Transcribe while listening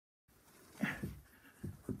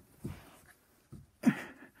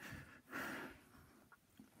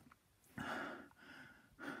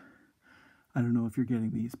don't know if you're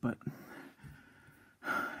getting these, but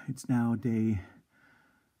it's now day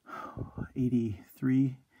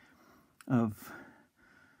 83 of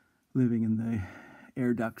living in the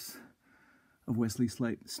air ducts of Wesley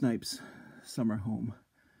Snipes' summer home.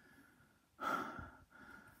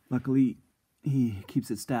 Luckily, he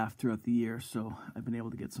keeps it staffed throughout the year, so I've been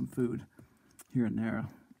able to get some food here and there.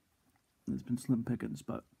 It's been slim pickings,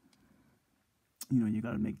 but you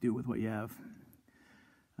got to make do with what you have.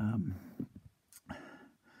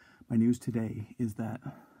 My news today is that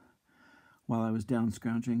while I was down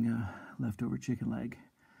scrounging leftover chicken leg,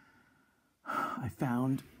 I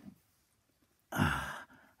found, I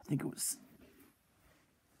think it was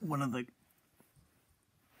one of the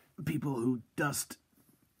people who dust,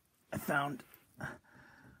 I found a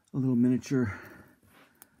little miniature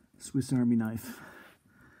Swiss Army knife.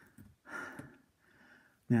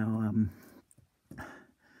 Now,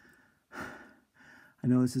 I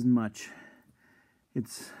know this isn't much.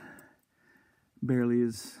 It's barely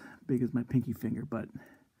as big as my pinky finger, but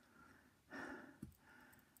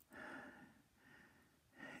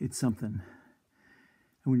it's something.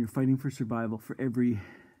 And when you're fighting for survival, for every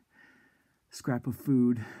scrap of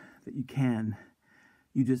food that you can,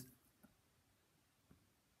 you just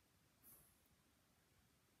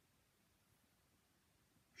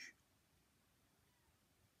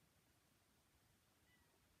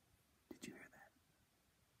Did you hear that?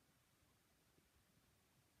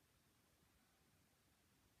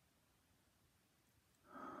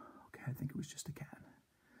 Okay, I think it was just a cat.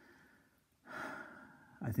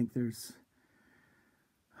 I think there's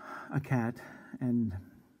a cat and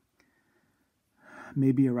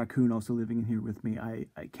maybe a raccoon also living in here with me. I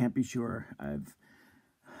can't be sure.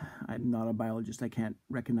 I'm not a biologist. I can't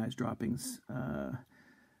recognize droppings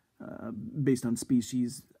based on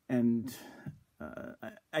species, and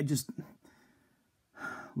I just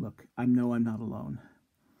look. I know I'm not alone,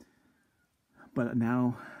 but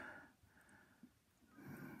now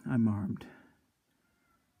I'm armed,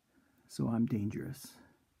 so I'm dangerous.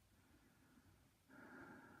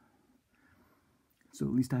 So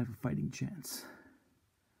at least I have a fighting chance.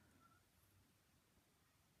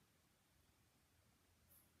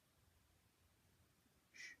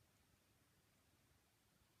 Shh.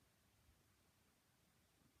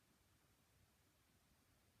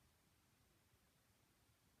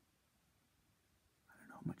 I don't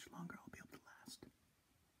know how much longer I'll